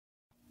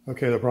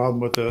Okay, the problem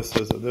with this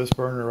is that this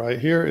burner right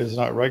here is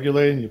not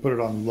regulating. You put it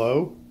on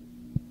low,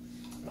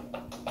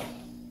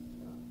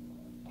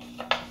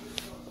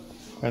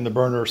 and the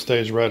burner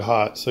stays red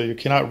hot. So you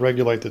cannot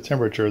regulate the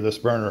temperature of this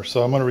burner.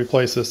 So I'm going to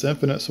replace this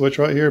infinite switch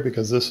right here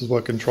because this is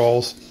what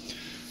controls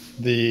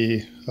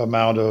the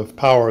amount of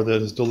power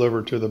that is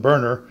delivered to the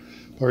burner.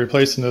 By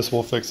replacing this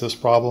will fix this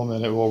problem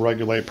and it will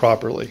regulate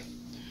properly.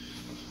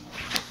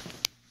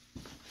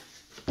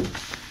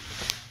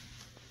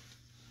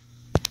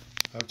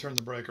 I've turned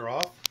the breaker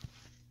off.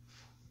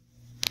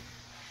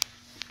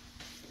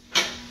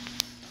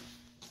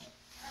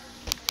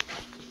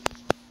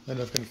 And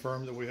I've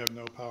confirmed that we have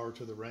no power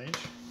to the range.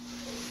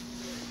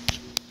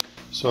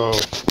 So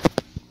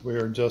we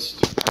are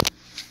just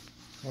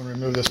going to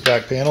remove this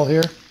back panel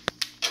here.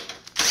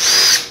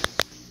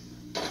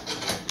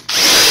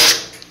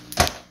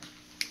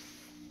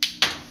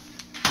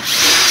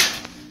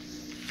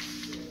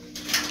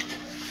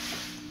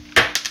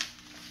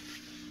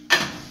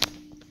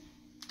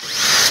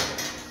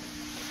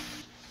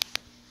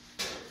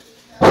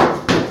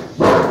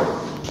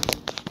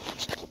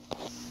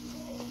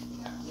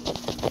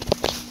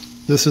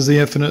 This is the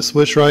infinite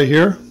switch right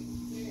here.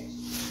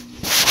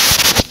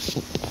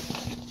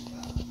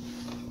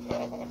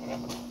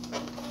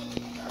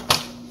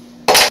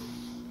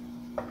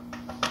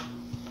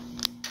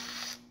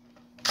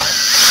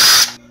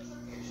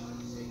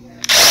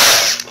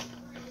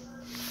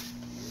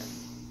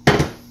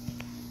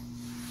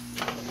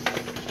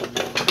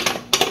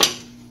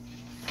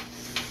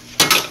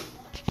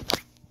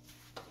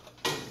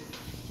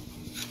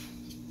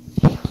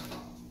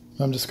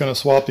 I'm just going to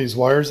swap these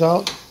wires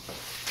out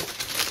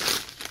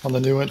on the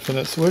new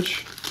infinite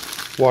switch,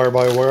 wire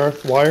by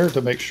wire,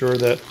 to make sure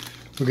that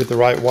we get the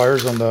right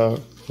wires on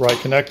the right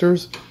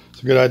connectors.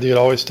 It's a good idea to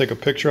always take a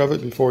picture of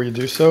it before you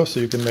do so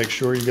you can make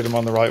sure you get them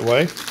on the right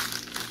way.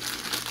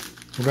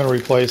 We're going to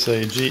replace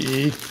a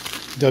GE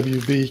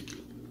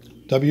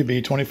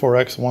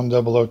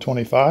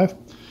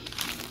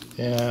WB24X10025.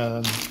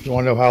 And if you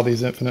want to know how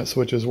these infinite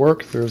switches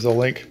work, there's a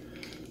link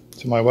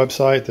to my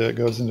website that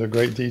goes into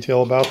great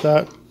detail about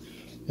that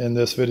in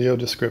this video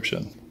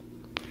description.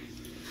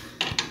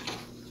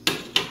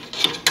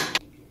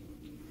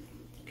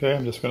 Okay,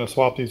 I'm just going to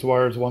swap these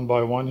wires one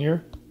by one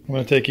here. I'm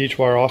going to take each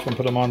wire off and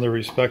put them on their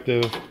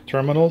respective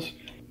terminals.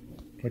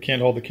 I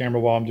can't hold the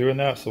camera while I'm doing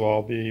that, so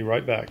I'll be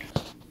right back.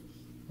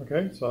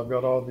 Okay, so I've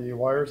got all the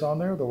wires on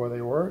there the way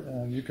they were,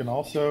 and you can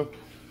also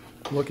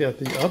look at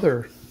the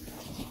other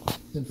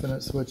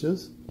infinite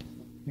switches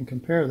and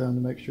compare them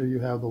to make sure you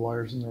have the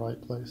wires in the right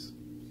place.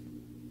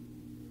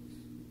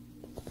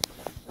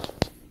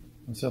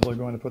 I'm simply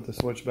going to put the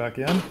switch back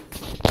in.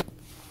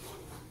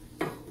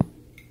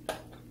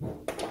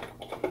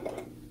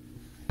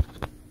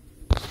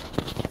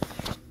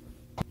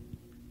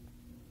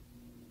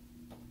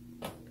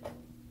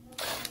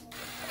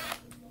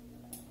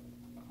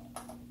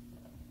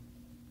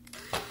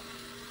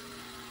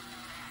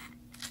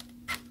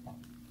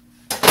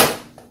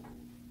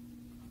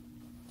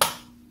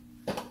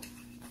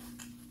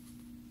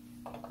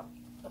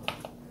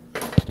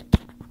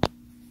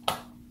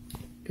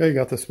 Okay, you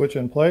got the switch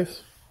in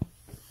place.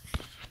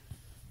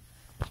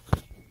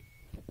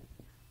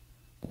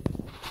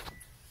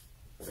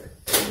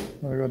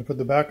 We're going to put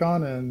the back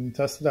on and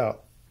test it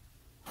out.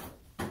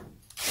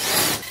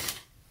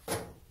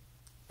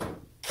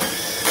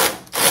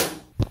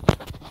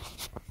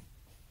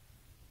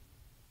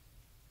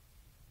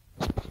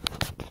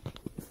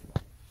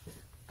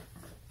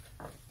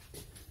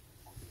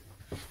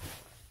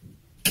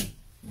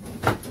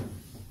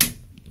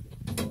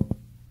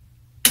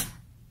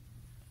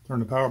 Turn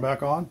the power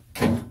back on.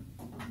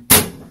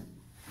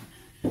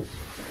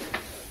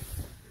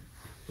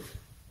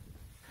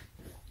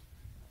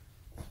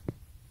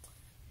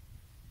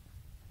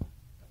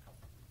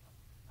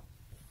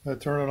 I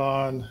turn it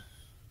on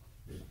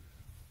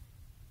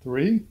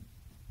 3.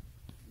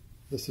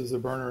 This is the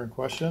burner in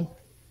question.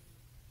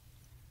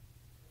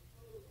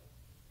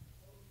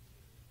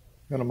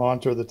 I'm going to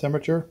monitor the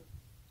temperature.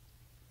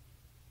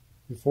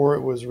 Before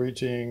it was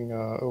reaching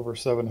over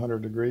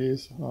 700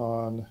 degrees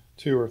on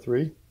 2 or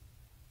 3.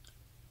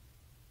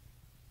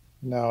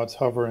 Now it's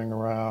hovering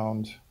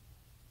around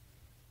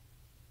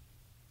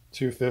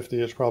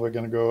 250. It's probably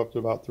going to go up to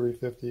about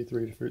 350,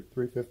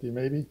 350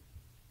 maybe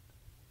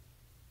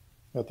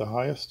at the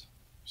highest.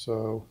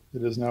 So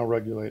it is now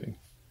regulating.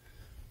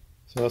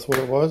 So that's what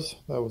it was.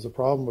 That was the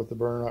problem with the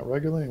burner not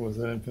regulating, was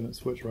that infinite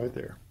switch right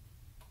there.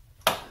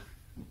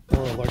 For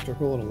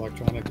electrical and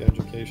electronic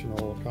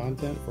educational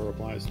content for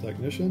appliance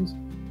technicians,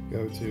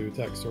 go to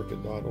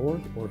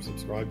techcircuit.org or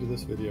subscribe to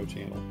this video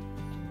channel.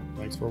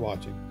 Thanks for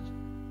watching.